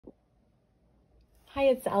Hi,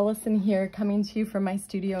 it's Allison here, coming to you from my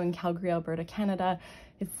studio in Calgary, Alberta, Canada.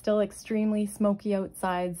 It's still extremely smoky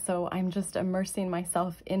outside, so I'm just immersing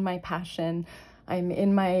myself in my passion. I'm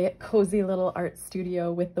in my cozy little art studio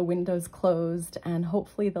with the windows closed, and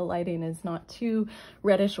hopefully the lighting is not too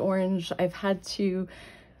reddish orange. I've had to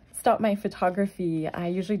stop my photography. I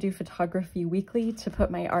usually do photography weekly to put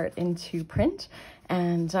my art into print,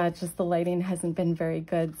 and just the lighting hasn't been very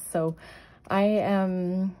good. So I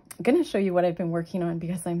am going to show you what I've been working on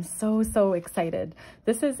because I'm so excited.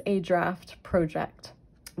 This is a draft project.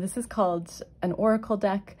 This is called an oracle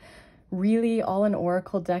deck. Really, all an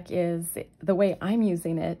oracle deck is, the way I'm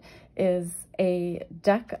using it, is a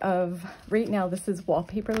deck of, right now this is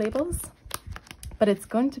wallpaper labels, but it's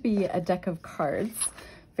going to be a deck of cards,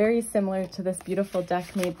 very similar to this beautiful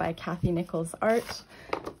deck made by Kathy Nichols Art.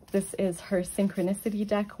 This is her synchronicity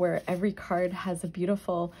deck, where every card has a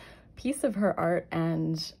beautiful piece of her art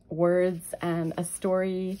and words and a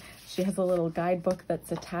story. She has a little guidebook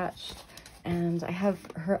that's attached, and I have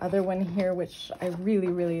her other one here, which I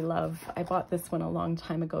really love. I bought this one a long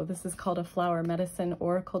time ago. This is called a flower medicine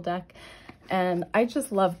oracle deck, and I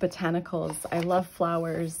just love botanicals. I love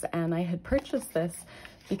flowers, and I had purchased this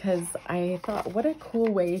because I thought, what a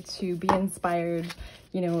cool way to be inspired,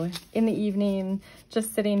 you know, in the evening,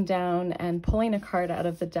 just sitting down and pulling a card out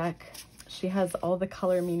of the deck. She has all the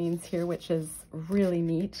color meanings here, which is really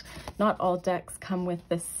neat. Not all decks come with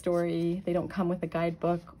this story. They don't come with a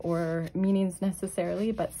guidebook or meanings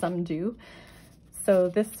necessarily, but some do. So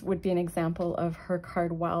this would be an example of her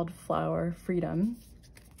card Wildflower Freedom.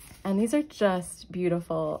 And these are just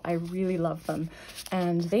beautiful. I really love them.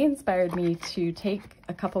 And they inspired me to take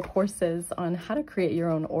a couple courses on how to create your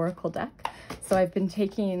own oracle deck. So I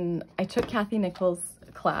took Kathy Nichols'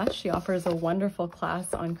 class. She offers a wonderful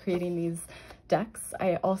class on creating these decks.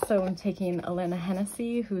 I also am taking Elena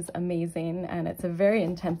Hennessy, who's amazing, and it's a very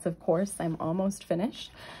intensive course. I'm almost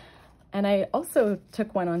finished. And I also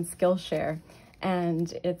took one on Skillshare,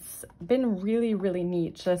 and it's been really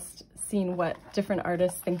neat just seeing what different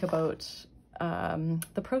artists think about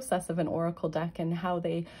the process of an oracle deck and how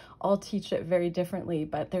they all teach it very differently,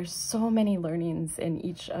 but there's so many learnings in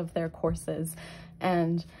each of their courses.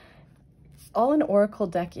 And all an oracle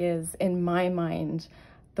deck is, in my mind,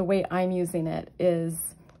 the way I'm using it,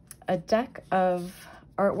 is a deck of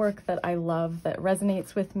artwork that I love, that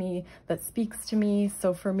resonates with me, that speaks to me.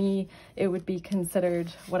 So for me, it would be considered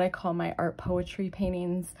what I call my art poetry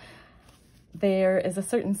paintings. There is a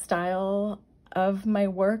certain style of my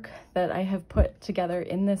work that I have put together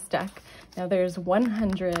in this deck. Now there's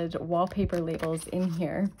 100 wallpaper labels in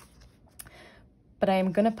here, but I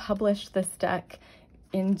am going to publish this deck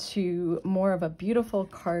into more of a beautiful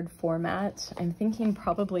card format. I'm thinking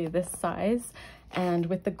probably this size and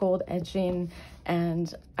with the gold edging,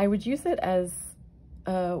 and I would use it as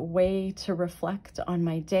a way to reflect on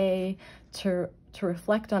my day, to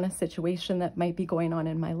reflect on a situation that might be going on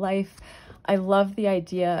in my life. I love the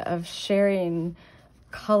idea of sharing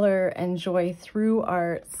color and joy through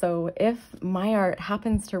art. So if my art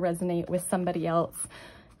happens to resonate with somebody else,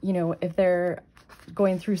 you know, if they're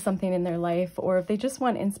going through something in their life, or if they just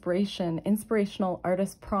want inspirational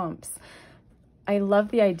artist prompts, I love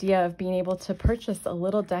the idea of being able to purchase a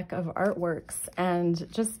little deck of artworks and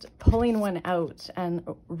just pulling one out and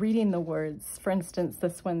reading the words. For instance,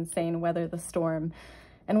 this one's saying "Weather the Storm."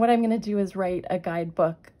 And what I'm going to do is write a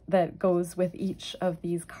guidebook that goes with each of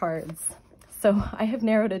these cards. So I have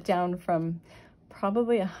narrowed it down from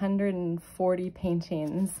probably 140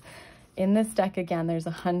 paintings. In this deck, again, there's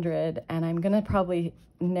 100, and I'm going to probably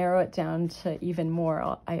narrow it down to even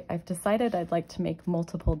more. I've decided I'd like to make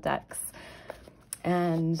multiple decks.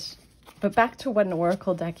 But back to what an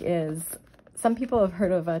oracle deck is. Some people have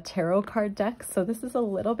heard of a tarot card deck, so this is a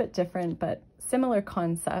little bit different, but similar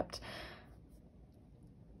concept.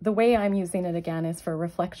 The way I'm using it, again, is for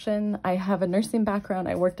reflection. I have a nursing background.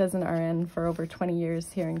 I worked as an RN for over 20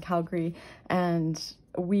 years here in Calgary, and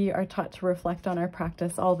we are taught to reflect on our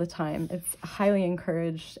practice all the time. It's highly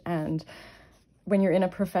encouraged, and when you're in a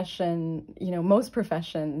profession, you know, most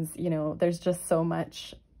professions, you know, there's just so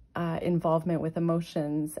much involvement with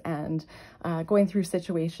emotions and going through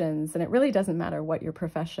situations, and it really doesn't matter what your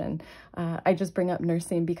profession. I just bring up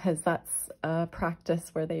nursing because that's a practice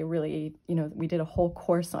where they really, you know, we did a whole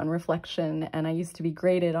course on reflection, and I used to be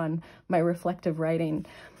graded on my reflective writing.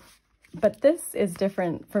 But this is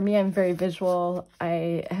different. For me, I'm very visual.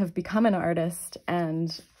 I have become an artist,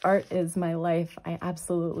 and art is my life. I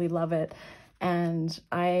absolutely love it. And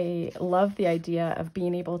I love the idea of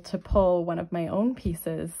being able to pull one of my own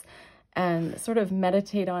pieces and sort of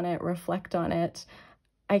meditate on it, reflect on it.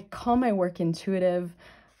 I call my work intuitive.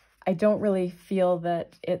 I don't really feel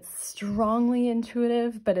that it's strongly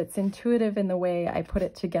intuitive, but it's intuitive in the way I put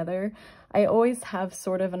it together. I always have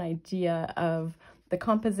sort of an idea of the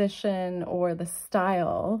composition or the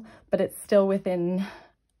style, but it's still within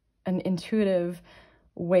an intuitive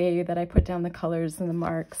way that I put down the colors and the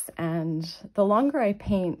marks. And the longer I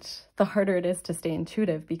paint, the harder it is to stay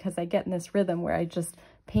intuitive, because I get in this rhythm where I just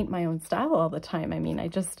paint my own style all the time. I mean,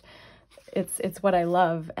 it's what I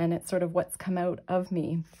love, and it's sort of what's come out of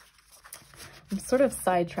me. I'm sort of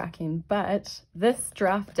sidetracking, but this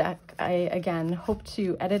draft deck, I again hope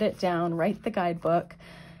to edit it down, write the guidebook,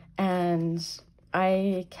 and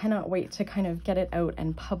I cannot wait to kind of get it out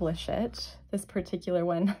and publish it. This particular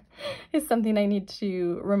one is something I need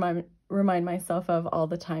to remind myself of all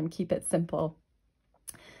the time. Keep it simple.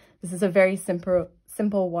 This is a very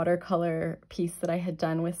simple watercolor piece that I had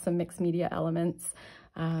done with some mixed media elements.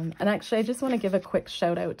 And actually, I just want to give a quick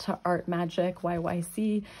shout out to Art Magic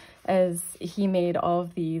YYC, as he made all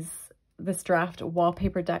of this draft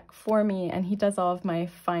wallpaper deck for me, and he does all of my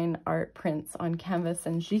fine art prints on canvas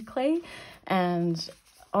and giclée, and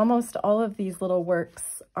almost all of these little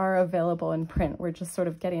works are available in print. We're just sort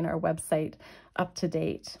of getting our website up to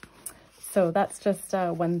date. So that's just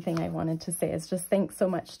one thing I wanted to say, is just thanks so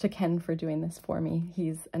much to Ken for doing this for me.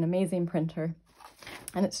 He's an amazing printer.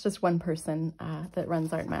 And it's just one person that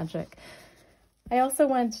runs Art Magic. I also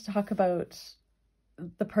wanted to talk about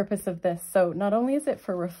the purpose of this. So not only is it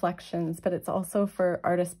for reflections, but it's also for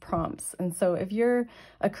artist prompts. And so if you're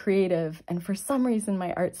a creative and for some reason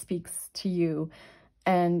my art speaks to you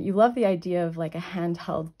and you love the idea of like a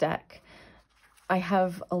handheld deck, I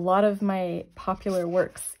have a lot of my popular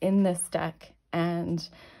works in this deck. And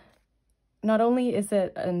not only is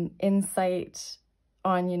it an insight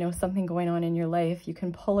on, you know, something going on in your life, you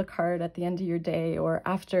can pull a card at the end of your day, or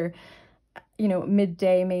after, you know,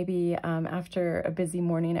 midday, maybe after a busy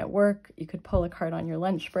morning at work, you could pull a card on your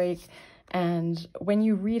lunch break. And when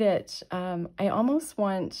you read it, I almost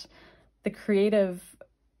want the creative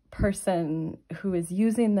person who is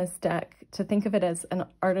using this deck to think of it as an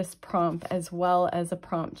artist prompt as well as a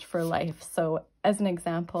prompt for life. So as an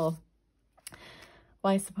example,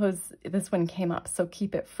 well, I suppose this one came up, so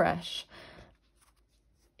keep it fresh.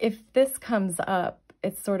 If this comes up,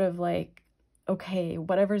 it's sort of like, okay,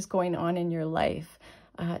 whatever's going on in your life,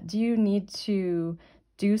 do you need to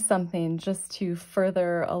do something just to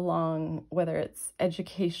further along, whether it's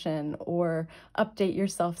education or update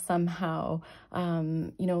yourself somehow,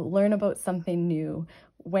 you know, learn about something new?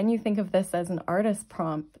 When you think of this as an artist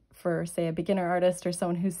prompt for, say, a beginner artist or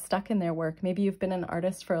someone who's stuck in their work, maybe you've been an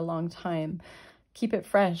artist for a long time, keep it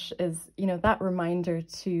fresh is, you know, that reminder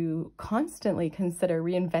to constantly consider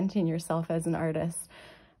reinventing yourself as an artist.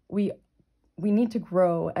 We need to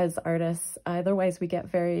grow as artists, otherwise we get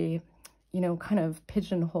very, you know, kind of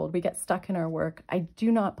pigeonholed. We get stuck in our work. I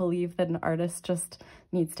do not believe that an artist just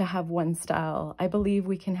needs to have one style. I believe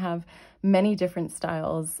we can have many different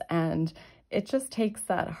styles, and it just takes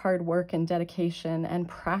that hard work and dedication and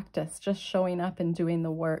practice, just showing up and doing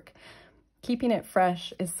the work. Keeping it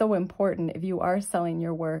fresh is so important if you are selling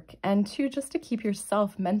your work, and two, just to keep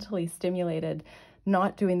yourself mentally stimulated,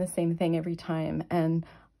 not doing the same thing every time, and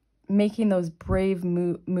making those brave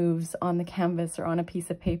moves on the canvas or on a piece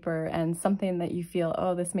of paper, and something that you feel,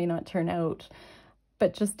 oh, this may not turn out,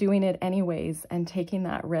 but just doing it anyways and taking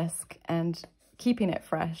that risk and keeping it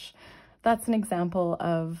fresh. That's an example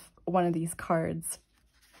of one of these cards.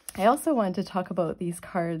 I also wanted to talk about these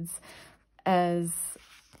cards as,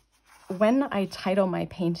 when I title my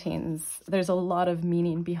paintings, there's a lot of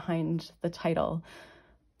meaning behind the title.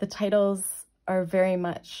 The titles are very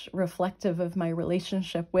much reflective of my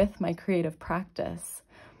relationship with my creative practice.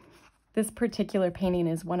 This particular painting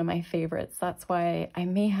is one of my favorites. That's why I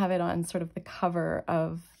may have it on sort of the cover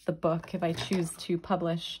of the book if I choose to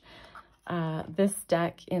publish this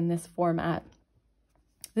deck in this format.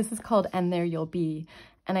 This is called And There You'll Be.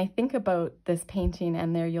 And I think about this painting,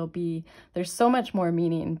 And There You'll Be, there's so much more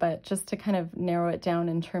meaning, but just to kind of narrow it down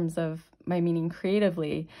in terms of my meaning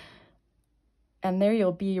creatively, And There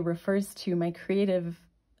You'll Be refers to my creative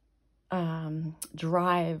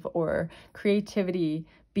drive or creativity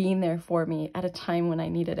being there for me at a time when I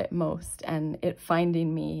needed it most, and it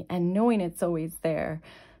finding me and knowing it's always there.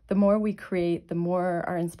 The more we create, the more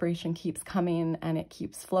our inspiration keeps coming and it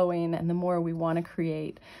keeps flowing, and the more we want to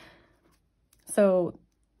create. So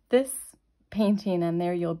this painting, And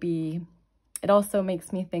There You'll Be, it also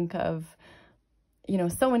makes me think of, you know,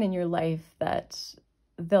 someone in your life that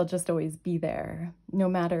they'll just always be there, no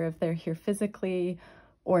matter if they're here physically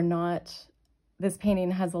or not. this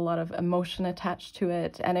painting has a lot of emotion attached to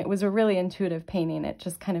it, and it was a really intuitive painting. It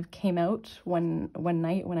just kind of came out one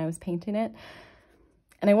night when I was painting it.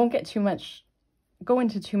 And I won't go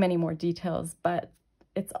into too many more details, but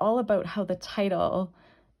it's all about how the title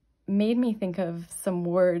made me think of some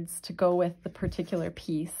words to go with the particular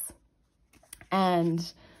piece.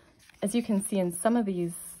 And as you can see in some of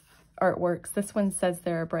these artworks, this one says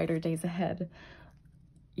there are brighter days ahead.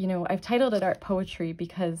 You know, I've titled it art poetry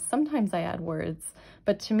because sometimes I add words,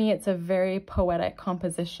 but to me it's a very poetic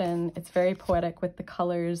composition. It's very poetic with the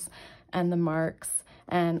colors and the marks,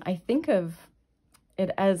 and I think of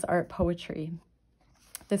it as art poetry.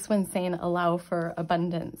 This one's saying allow for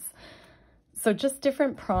abundance. So just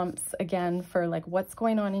different prompts, again, for like what's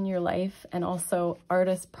going on in your life, and also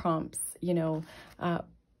artist prompts,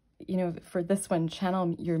 for this one,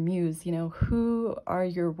 channel your muse. Who are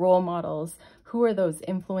your role models? Who are those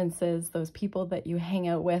influences, those people that you hang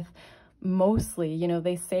out with mostly?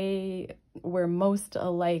 They say we're most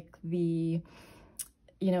alike the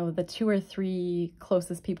 2 or 3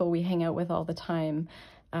 closest people we hang out with all the time.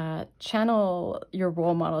 Channel your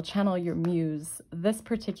role model, channel your muse. This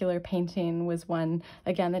particular painting was one,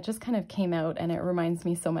 again, that just kind of came out, and it reminds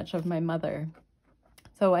me so much of my mother.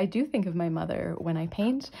 So I do think of my mother when I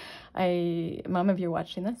paint. Mom, if you're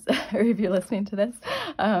watching this, or if you're listening to this,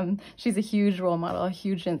 she's a huge role model, a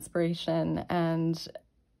huge inspiration. And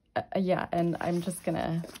and I'm just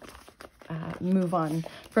gonna move on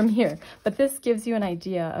from here. But this gives you an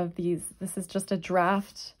idea of these. This is just a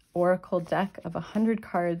draft oracle deck of 100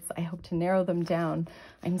 cards. I hope to narrow them down.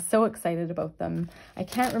 I'm so excited about them. I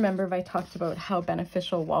can't remember if I talked about how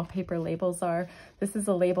beneficial wallpaper labels are. This is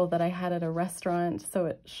a label that I had at a restaurant, so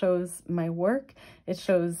it shows my work. It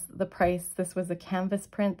shows the price. This was a canvas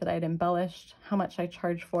print that I'd embellished, how much I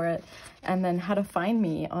charge for it, and then how to find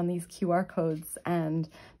me on these QR codes. And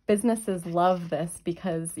businesses love this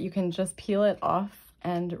because you can just peel it off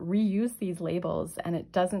and reuse these labels, and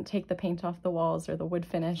it doesn't take the paint off the walls or the wood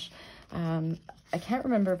finish. I can't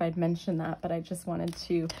remember if I'd mentioned that, but I just wanted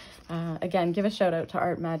to, again, give a shout out to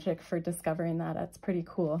Art Magic for discovering that. That's pretty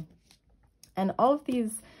cool. And all of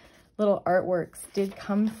these little artworks did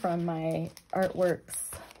come from my artworks.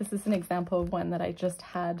 This is an example of one that I just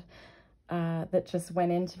had that just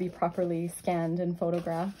went in to be properly scanned and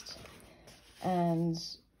photographed. And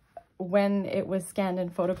when it was scanned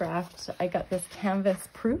and photographed, I got this canvas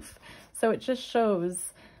proof. So it just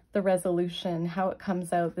shows the resolution, how it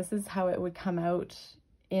comes out. This is how it would come out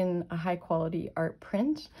in a high quality art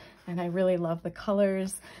print. And I really love the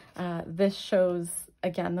colors. This shows,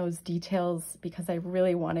 again, those details because I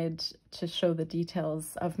really wanted to show the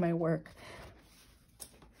details of my work.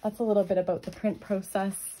 That's a little bit about the print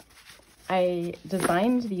process. I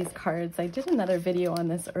designed these cards. I did another video on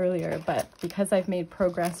this earlier, but because I've made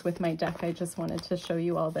progress with my deck, I just wanted to show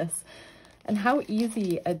you all this and how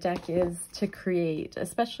easy a deck is to create,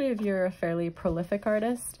 especially if you're a fairly prolific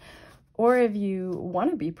artist, or if you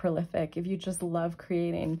want to be prolific, if you just love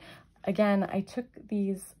creating. Again, I took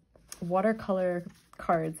these watercolor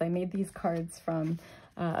cards. I made these cards from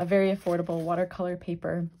a very affordable watercolor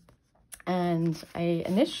paper, and I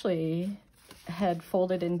initially had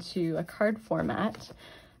folded into a card format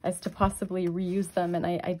as to possibly reuse them, and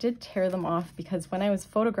I did tear them off because when I was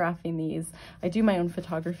photographing these, I do my own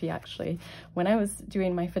photography actually. When I was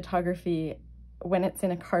doing my photography, when it's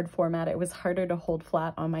in a card format, it was harder to hold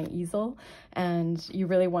flat on my easel, and you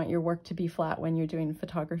really want your work to be flat when you're doing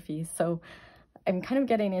photography. So I'm kind of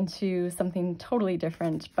getting into something totally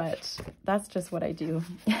different, but that's just what I do.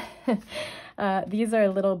 These are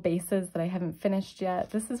little bases that I haven't finished yet.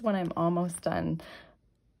 This is when I'm almost done.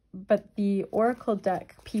 But the Oracle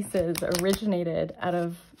deck pieces originated out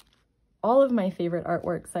of all of my favorite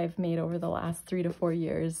artworks I've made over the last 3 to 4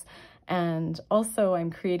 years. And also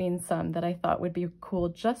I'm creating some that I thought would be cool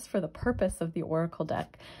just for the purpose of the Oracle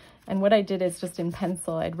deck. And what I did is just in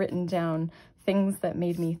pencil, I'd written down things that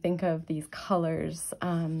made me think of these colors,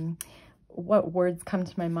 what words come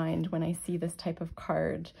to my mind when I see this type of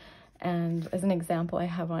card. And as an example, I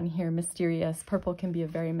have on here mysterious. Purple can be a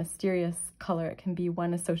very mysterious color. It can be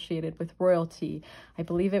one associated with royalty. I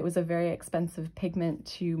believe it was a very expensive pigment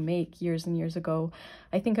to make years and years ago.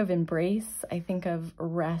 I think of embrace, I think of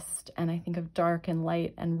rest, and I think of dark and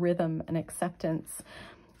light and rhythm and acceptance.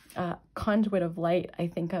 Conduit of light, I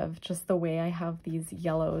think of just the way I have these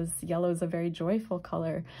yellows. Yellow's a very joyful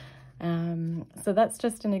color. So that's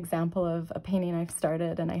just an example of a painting I've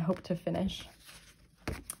started and I hope to finish.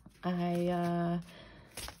 I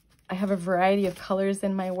have a variety of colors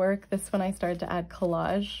in my work. This one I started to add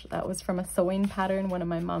collage. That was from a sewing pattern, one of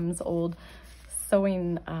my mom's old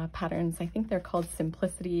sewing patterns. I think they're called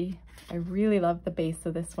Simplicity. I really love the base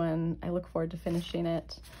of this one. I look forward to finishing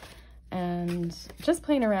it. And just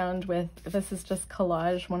playing around with, this is just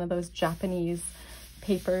collage, one of those Japanese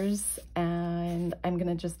papers, and I'm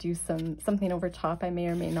gonna just do something over top. I may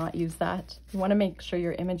or may not use that. You wanna make sure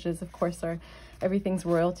your images, of course, everything's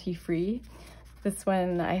royalty free. This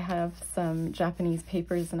one, I have some Japanese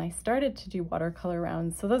papers and I started to do watercolor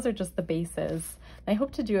rounds. So those are just the bases. I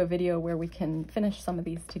hope to do a video where we can finish some of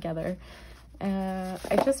these together.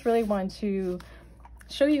 I just really want to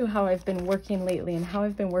show you how I've been working lately and how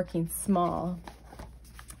I've been working small.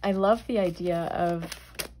 I love the idea of,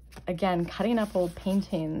 again, cutting up old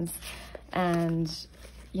paintings and,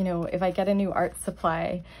 you know, if I get a new art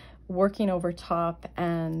supply, working over top.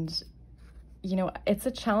 And you know, it's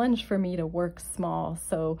a challenge for me to work small.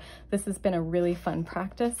 So this has been a really fun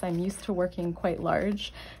practice. I'm used to working quite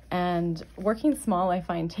large, and working small I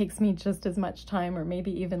find takes me just as much time or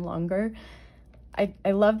maybe even longer.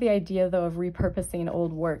 I love the idea though of repurposing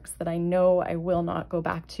old works that I know I will not go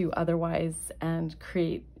back to otherwise and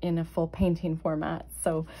create in a full painting format.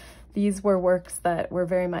 So these were works that were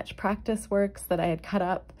very much practice works that I had cut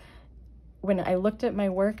up. When I looked at my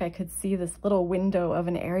work, I could see this little window of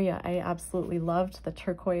an area I absolutely loved, the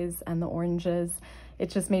turquoise and the oranges. It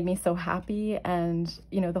just made me so happy. And,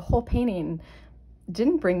 you know, the whole painting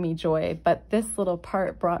didn't bring me joy, but this little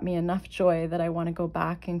part brought me enough joy that I want to go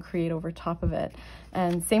back and create over top of it.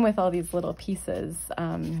 And same with all these little pieces.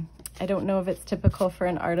 I don't know if it's typical for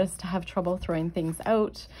an artist to have trouble throwing things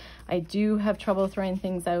out. I do have trouble throwing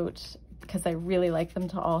things out because I really like them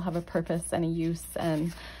to all have a purpose and a use,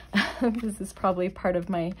 and this is probably part of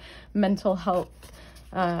my mental health,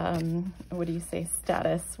 what do you say,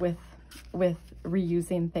 status with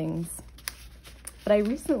reusing things. But I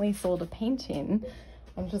recently sold a painting.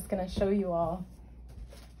 I'm just gonna show you all.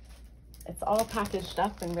 It's all packaged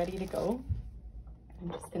up and ready to go.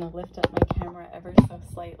 I'm just gonna lift up my camera ever so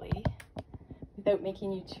slightly without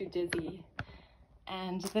making you too dizzy.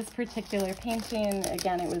 And this particular painting,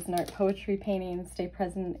 again, it was an art poetry painting, stay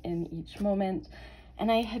present in each moment. And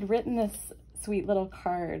I had written this sweet little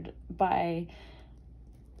card by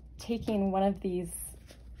taking one of these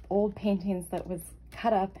old paintings that was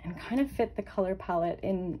cut up and kind of fit the color palette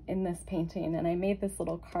in this painting. And I made this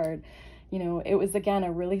little card. You know, it was, again,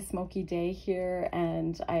 a really smoky day here,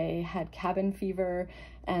 and I had cabin fever,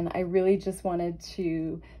 and I really just wanted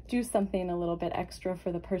to do something a little bit extra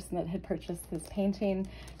for the person that had purchased this painting.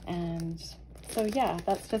 And so yeah,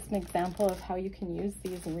 that's just an example of how you can use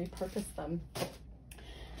these and repurpose them.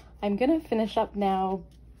 I'm gonna finish up now,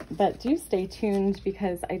 but do stay tuned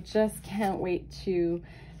because I just can't wait to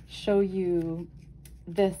show you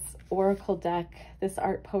this oracle deck, this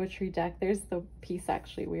art poetry deck. There's the piece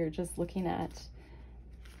actually we were just looking at.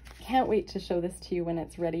 Can't wait to show this to you when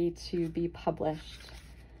it's ready to be published.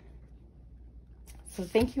 So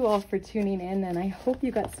thank you all for tuning in, and I hope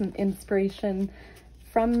you got some inspiration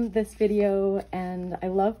from this video. And I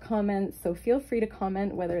love comments, so feel free to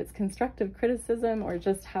comment, whether it's constructive criticism or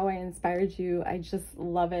just how I inspired you. I just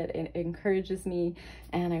love it. It encourages me,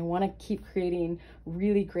 and I want to keep creating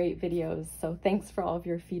really great videos. So thanks for all of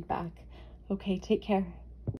your feedback. Okay, take care.